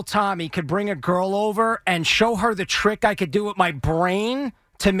 25-year-old Tommy could bring a girl over and show her the trick I could do with my brain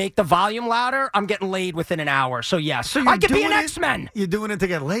to make the volume louder, I'm getting laid within an hour. So, yes. So I could be an X-Men. You're doing it to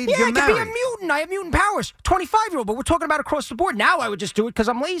get laid? Yeah, You're I could married. be a mutant. I have mutant powers. 25-year-old, but we're talking about across the board. Now I would just do it because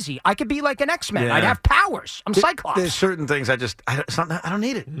I'm lazy. I could be like an X-Men. Yeah. I'd have powers. I'm Cyclops. There's certain things I don't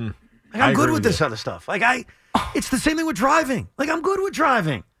need it. Like, I'm good with this other stuff. Like, it's the same thing with driving. Like, I'm good with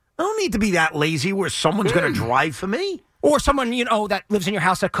driving. I don't need to be that lazy where someone's going to drive for me. Or someone, that lives in your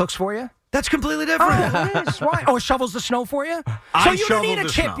house that cooks for you. That's completely different. Yes, right. Or shovels the snow for you. So you don't need a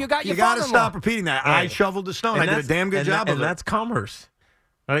chip. Snow. You got your You got to father-in-law. stop repeating that. I shoveled the snow. And I did a damn good job of it. And that's commerce.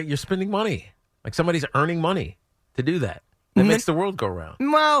 Right? You're spending money. Like somebody's earning money to do that. That makes the world go round.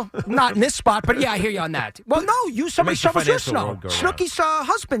 Well, not in this spot, but yeah, I hear you on that. Well, no, somebody shovels your snow. Snooki's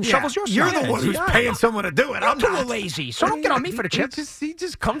husband shovels your snow. You're the one who's paying someone to do it. I'm too lazy, so don't get on me for the chips. He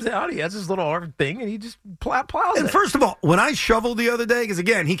just comes out, he has his little arm thing, and he just plows and it. First of all, when I shoveled the other day, because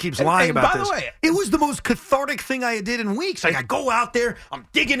again, he keeps lying about this. By the way, it was the most cathartic thing I did in weeks. Like, I go out there, I'm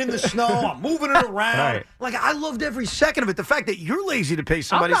digging in the snow, I'm moving it around. Right. Like, I loved every second of it. The fact that you're lazy to pay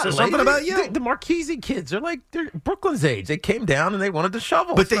somebody says something about you. The Marchese kids are they're Brooklyn's age. They came down and they wanted to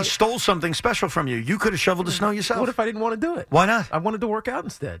shovel. But they stole something special from you. You could have shoveled the snow yourself. What if I didn't want to do it? Why not? I wanted to work out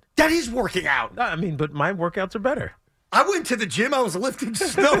instead. That is working out. I mean, but my workouts are better. I went to the gym. I was lifting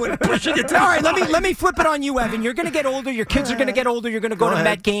snow and pushing it down. All right, let me flip it on you, Evan. You're going to get older. Your kids are going to get older. You're going to go to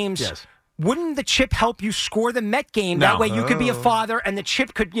Met games. Yes. Wouldn't the chip help you score the Met game? No. That way you could be a father, and the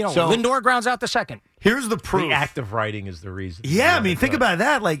chip could, Lindor grounds out the second. Here's the proof. The act of writing is the reason. Yeah, I mean, think about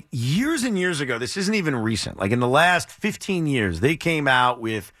that. Like, years and years ago, this isn't even recent. Like, in the last 15 years, they came out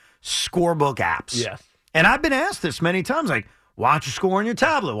with scorebook apps. Yes. And I've been asked this many times, like, why don't you score on your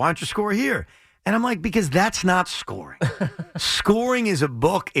tablet? Why don't you score here? And I'm like, because that's not scoring. Scoring is a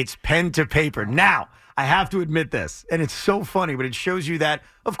book. It's pen to paper. Now, I have to admit this, and it's so funny, but it shows you that,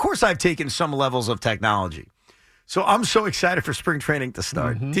 of course, I've taken some levels of technology. So I'm so excited for spring training to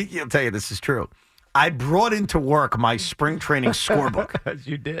start. Tiki will tell you this is true. I brought into work my spring training scorebook. As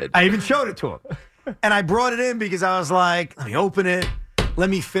you did. I even showed it to him. And I brought it in because I was like, let me open it. Let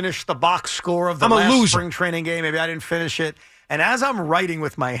me finish the box score of the last spring training game. Maybe I didn't finish it. And as I'm writing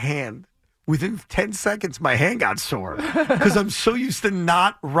with my hand, Within 10 seconds, my hand got sore because I'm so used to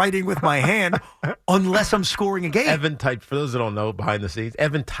not writing with my hand unless I'm scoring a game. Evan typed, for those that don't know behind the scenes,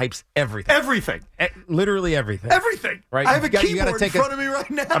 Evan types everything. Everything. Literally everything. Everything. Right? I have a keyboard in front of me right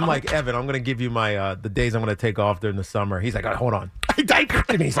now. I'm like, Evan, I'm going to give you my the days I'm going to take off during the summer. He's like, hold on. I type.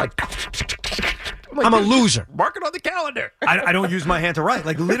 And he's like, I'm a loser. Mark it on the calendar. I don't use my hand to write.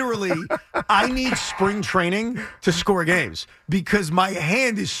 Like, literally, I need spring training to score games because my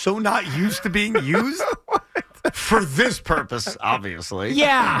hand is so not used to being used for this purpose, obviously.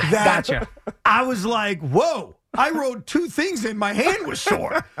 Yeah, gotcha. I was like, whoa. I wrote 2 things and my hand was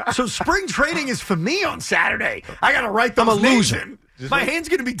sore. So spring training is for me on Saturday. I got to write those names in. My hand's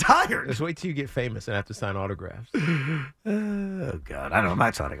going to be tired. Just wait till you get famous and have to sign autographs. Oh, God. I don't know. I'm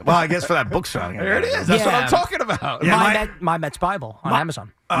not signing it. Well, I guess for that book signing. There it is. That's what I'm talking about. Yeah, my Mets Bible on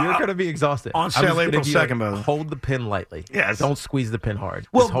Amazon. You're going to be exhausted. On sale April 2nd, by the way. Hold the pin lightly. Yes. Don't squeeze the pin hard.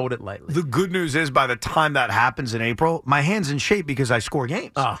 Well, just hold it lightly. The good news is by the time that happens in April, my hand's in shape because I score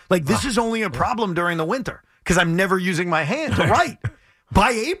games. This is only a problem during the winter because I'm never using my hand to write.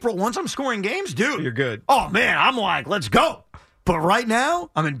 By April, once I'm scoring games, dude. You're good. Oh, man, I'm like, let's go. But right now,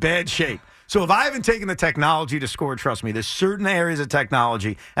 I'm in bad shape. So if I haven't taken the technology to score, trust me, there's certain areas of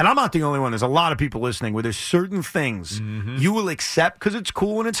technology, and I'm not the only one. There's a lot of people listening where there's certain things you will accept because it's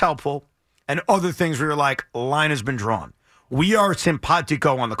cool and it's helpful, and other things where you're like, line has been drawn. We are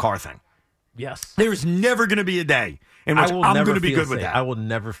simpatico on the car thing. Yes. There's never going to be a day in which I'm going to be good with that. I will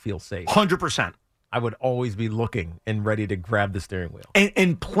never feel safe. 100%. I would always be looking and ready to grab the steering wheel.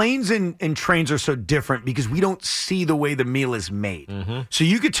 And planes and trains are so different because we don't see the way the meal is made. So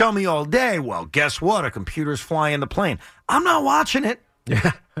you could tell me all day, well, guess what? A computer's flying the plane. I'm not watching it.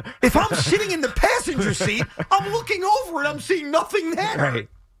 Yeah. If I'm sitting in the passenger seat, I'm looking over it. I'm seeing nothing there. Right.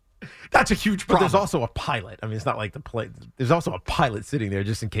 That's a huge problem. But there's also a pilot. I mean, it's not like the plane. There's also a pilot sitting there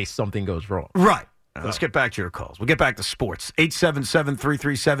just in case something goes wrong. Right. Let's get back to your calls. We'll get back to sports.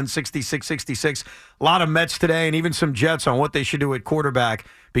 877-337-6666. A lot of Mets today and even some Jets on what they should do at quarterback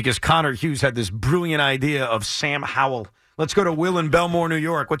because Connor Hughes had this brilliant idea of Sam Howell. Let's go to Will in Belmore, New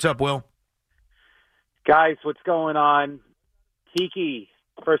York. What's up, Will? Guys, what's going on? Tiki,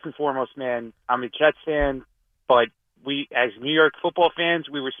 first and foremost, man, I'm a Jets fan, but we, as New York football fans,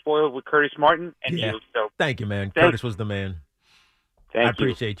 we were spoiled with Curtis Martin and you. So thank you, man. Curtis was the man. I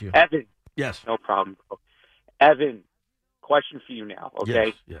appreciate you. Evan. Yes. No problem. Evan, question for you now,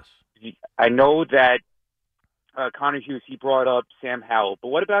 okay? Yes. I know that Connor Hughes, he brought up Sam Howell, but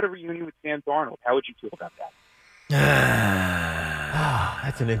what about a reunion with Sam Darnold? How would you feel about that?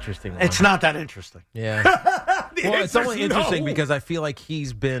 That's an interesting one. It's not that interesting. Yeah. Well, it's only interesting because I feel like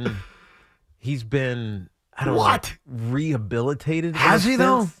he's been I don't know, rehabilitated. Has he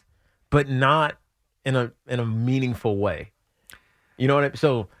though? But not in a meaningful way. You know what I mean?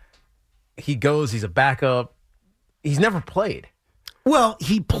 So he goes, he's a backup. He's never played. Well,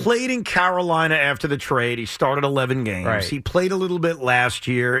 he played in Carolina after the trade. He started 11 games. Right. He played a little bit last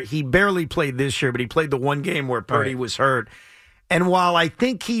year. He barely played this year, but he played the one game where Purdy was hurt. And while I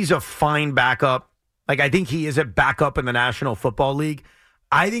think he's a fine backup, like I think he is a backup in the National Football League,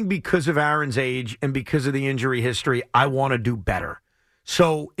 I think because of Aaron's age and because of the injury history, I want to do better.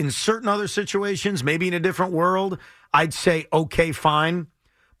 So in certain other situations, maybe in a different world, I'd say, okay, fine.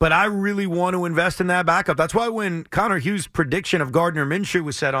 But I really want to invest in that backup. That's why when Connor Hughes' prediction of Gardner Minshew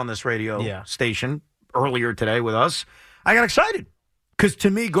was said on this radio station earlier today with us, I got excited. Because to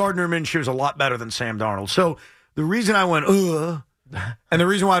me, Gardner Minshew is a lot better than Sam Darnold. So the reason I went, and the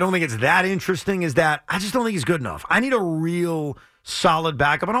reason why I don't think it's that interesting is that I just don't think he's good enough. I need a real solid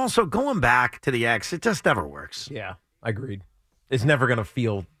backup. And also going back to the X, it just never works. Yeah, agreed. It's never going to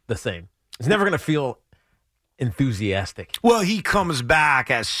feel the same. It's never going to feel enthusiastic. Well, he comes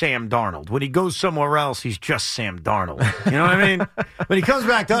back as Sam Darnold. When he goes somewhere else, he's just Sam Darnold. You know what I mean? When he comes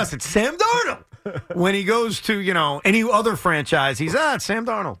back to us, it's Sam Darnold. When he goes to, any other franchise, he's, it's Sam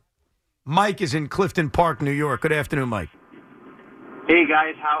Darnold. Mike is in Clifton Park, New York. Good afternoon, Mike. Hey,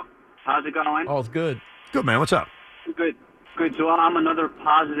 guys. How's it going? Oh, it's good. Good, man. What's up? Good. So I'm another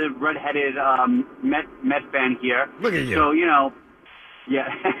positive, redheaded Met fan here. Look at you. So, yeah.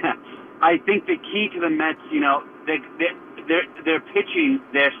 I think the key to the Mets, they're pitching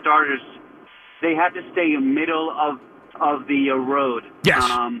their starters. They have to stay in middle of the road. Yes.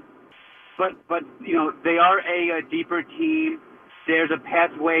 But they are a deeper team. There's a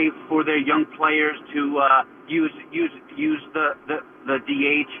pathway for their young players to use the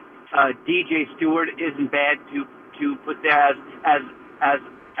DH. DJ Stewart isn't bad to put there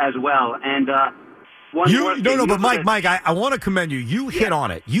as well. And but Mike, I want to commend you. You hit on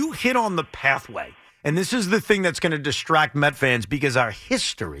it. You hit on the pathway. And this is the thing that's going to distract Met fans because our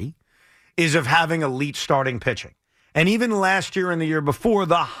history is of having elite starting pitching. And even last year and the year before,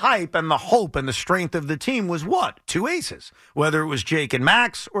 the hype and the hope and the strength of the team was what? 2 aces. Whether it was Jake and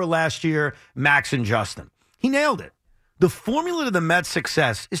Max or last year, Max and Justin. He nailed it. The formula to the Mets'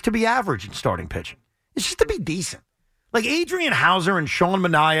 success is to be average in starting pitching. It's just to be decent. Like Adrian Hauser and Sean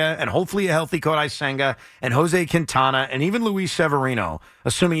Manaea and hopefully a healthy Kodai Senga and Jose Quintana and even Luis Severino,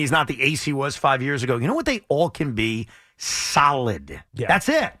 assuming he's not the ace he was 5 years ago. You know what they all can be? Solid. Yeah. That's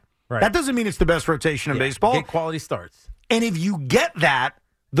it. Right. That doesn't mean it's the best rotation in baseball. Get quality starts. And if you get that,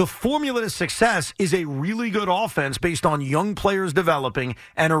 the formula to success is a really good offense based on young players developing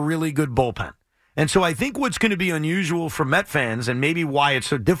and a really good bullpen. And so I think what's going to be unusual for Met fans, and maybe why it's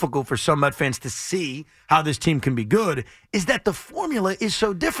so difficult for some Met fans to see how this team can be good, is that the formula is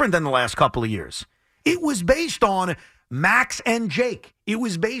so different than the last couple of years. It was based on Max and Jake. It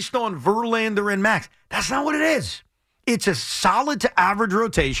was based on Verlander and Max. That's not what it is. It's a solid to average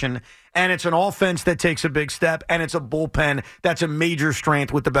rotation, and it's an offense that takes a big step, and it's a bullpen that's a major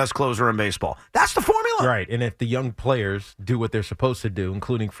strength with the best closer in baseball. That's the formula. Right, and if the young players do what they're supposed to do,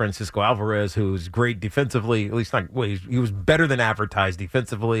 including Francisco Alvarez, who's great defensively, at least not, well, he was better than advertised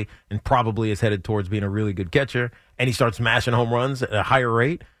defensively and probably is headed towards being a really good catcher, and he starts smashing home runs at a higher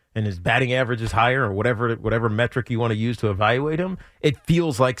rate, and his batting average is higher, or whatever metric you want to use to evaluate him, it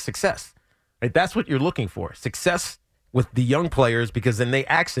feels like success. Right? That's what you're looking for, success with the young players, because then they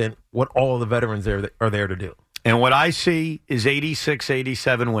accent what all the veterans are there to do. And what I see is 86,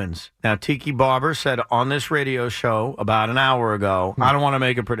 87 wins. Now, Tiki Barber said on this radio show about an hour ago, I don't want to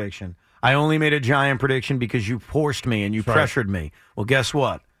make a prediction. I only made a giant prediction because you forced me and you pressured me. Well, guess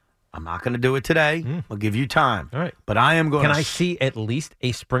what? I'm not going to do it today. I'll give you time. All right. But I am going to... Can I see at least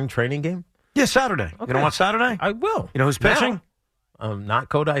a spring training game? Yeah, Saturday. Okay. You know what, Saturday? I will. You know who's pitching? Now. Not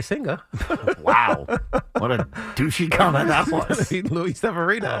Kodai Senga. Wow. What a douchey comment that was. Luis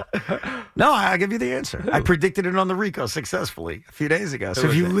Severino. No, I'll give you the answer. Who? I predicted it on the Rico successfully a few days ago. So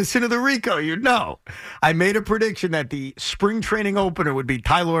if you listen to the Rico, you'd know. I made a prediction that the spring training opener would be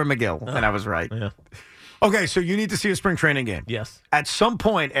Tyler McGill, and I was right. Yeah. Okay, so you need to see a spring training game. Yes. At some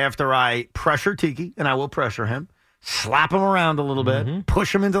point after I pressure Tiki, and I will pressure him, slap him around a little bit,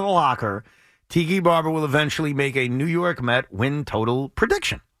 push him into the locker, Tiki Barber will eventually make a New York Met win total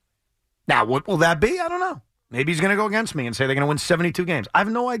prediction. Now, what will that be? I don't know. Maybe he's going to go against me and say they're going to win 72 games. I have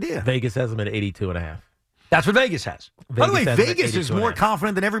no idea. Vegas has them at 82.5. That's what Vegas has. By the way, Vegas is more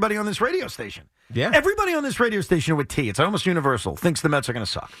confident than everybody on this radio station. Yeah. Everybody on this radio station with T, it's almost universal, thinks the Mets are going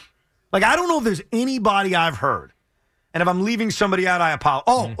to suck. Like, I don't know if there's anybody I've heard. And if I'm leaving somebody out, I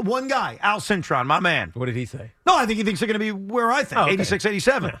apologize. Oh, one guy, Al Cintron, my man. What did he say? No, I think he thinks they're going to be where I think, 86,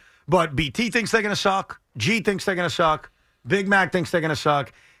 87. Yeah. But BT thinks they're going to suck. G thinks they're going to suck. Big Mac thinks they're going to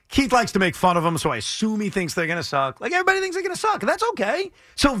suck. Keith likes to make fun of them, so I assume he thinks they're going to suck. Like, everybody thinks they're going to suck, and that's okay.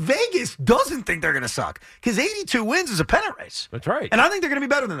 So Vegas doesn't think they're going to suck, because 82 wins is a pennant race. That's right. And I think they're going to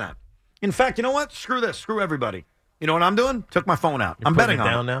be better than that. In fact, you know what? Screw this. Screw everybody. You know what I'm doing? Took my phone out. I'm betting on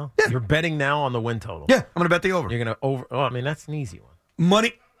it. Down now? Yeah. You're betting now on the win total. Yeah, I'm going to bet the over. You're going to over. Oh, I mean, that's an easy one.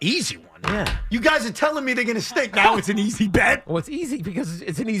 Money. Easy one. Yeah. You guys are telling me they're going to stink. Now it's an easy bet? Well, it's easy because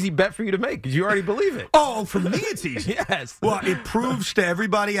it's an easy bet for you to make because you already believe it. Oh, for me it's easy. Yes. Well, it proves to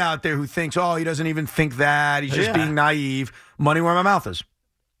everybody out there who thinks, oh, he doesn't even think that. He's just being naive. Money where my mouth is.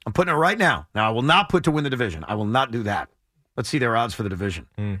 I'm putting it right now. Now, I will not put to win the division. I will not do that. Let's see their odds for the division.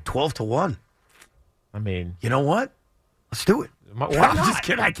 12-1. I mean. You know what? Let's do it. Why I'm not? just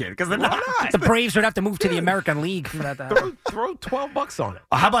kidding. I can't because they're not. The Braves would have to move to the American League for that. Throw $12 on it.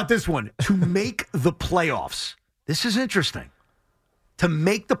 How about this one? To make the playoffs. This is interesting. To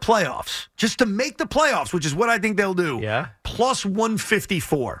make the playoffs. Just to make the playoffs, which is what I think they'll do. Yeah. Plus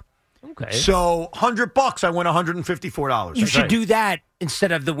 154. Okay. So $100, I win $154. You should do that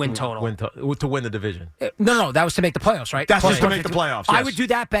instead of the win total. To win the division. No, that was to make the playoffs, right? That's plus just to make the playoffs. Yes. I would do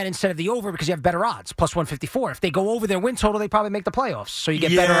that bet instead of the over because you have better odds. Plus 154. If they go over their win total, they probably make the playoffs. So you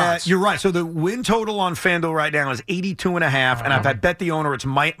get better odds. You're right. So the win total on FanDuel right now is 82.5, and if I bet the owner, it's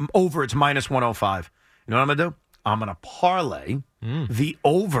over. It's minus 105. You know what I'm gonna do? I'm gonna parlay the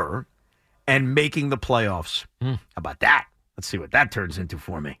over and making the playoffs. How about that? Let's see what that turns into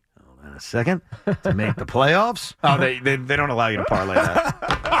for me. In a second to make the playoffs. Oh, they don't allow you to parlay that.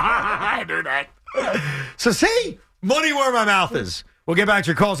 I knew that. So see, money where my mouth is. We'll get back to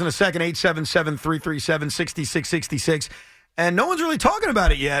your calls in a second. 877-337-6666. And no one's really talking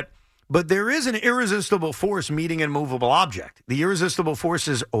about it yet, but there is an irresistible force meeting an immovable object. The irresistible force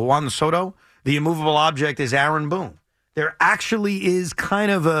is Juan Soto. The immovable object is Aaron Boone. There actually is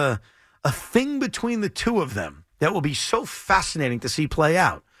kind of a thing between the two of them that will be so fascinating to see play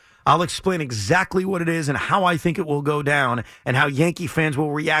out. I'll explain exactly what it is and how I think it will go down and how Yankee fans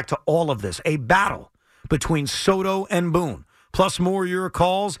will react to all of this. A battle between Soto and Boone, plus more your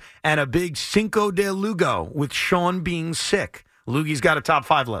calls and a big Cinco de Lugo with Sean being sick. Lugie's got a top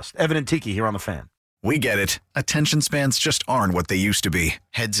 5 list. Evan and Tiki here on The Fan. We get it. Attention spans just aren't what they used to be.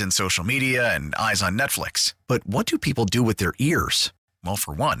 Heads in social media and eyes on Netflix. But what do people do with their ears? Well,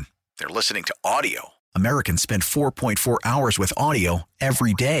 for one, they're listening to audio. Americans spend 4.4 hours with audio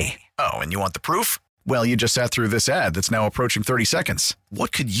every day. Oh, and you want the proof? Well, you just sat through this ad that's now approaching 30 seconds.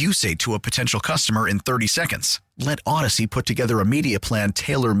 What could you say to a potential customer in 30 seconds? Let Odyssey put together a media plan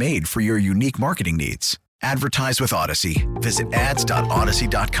tailor-made for your unique marketing needs. Advertise with Odyssey. Visit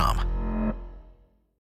ads.odyssey.com.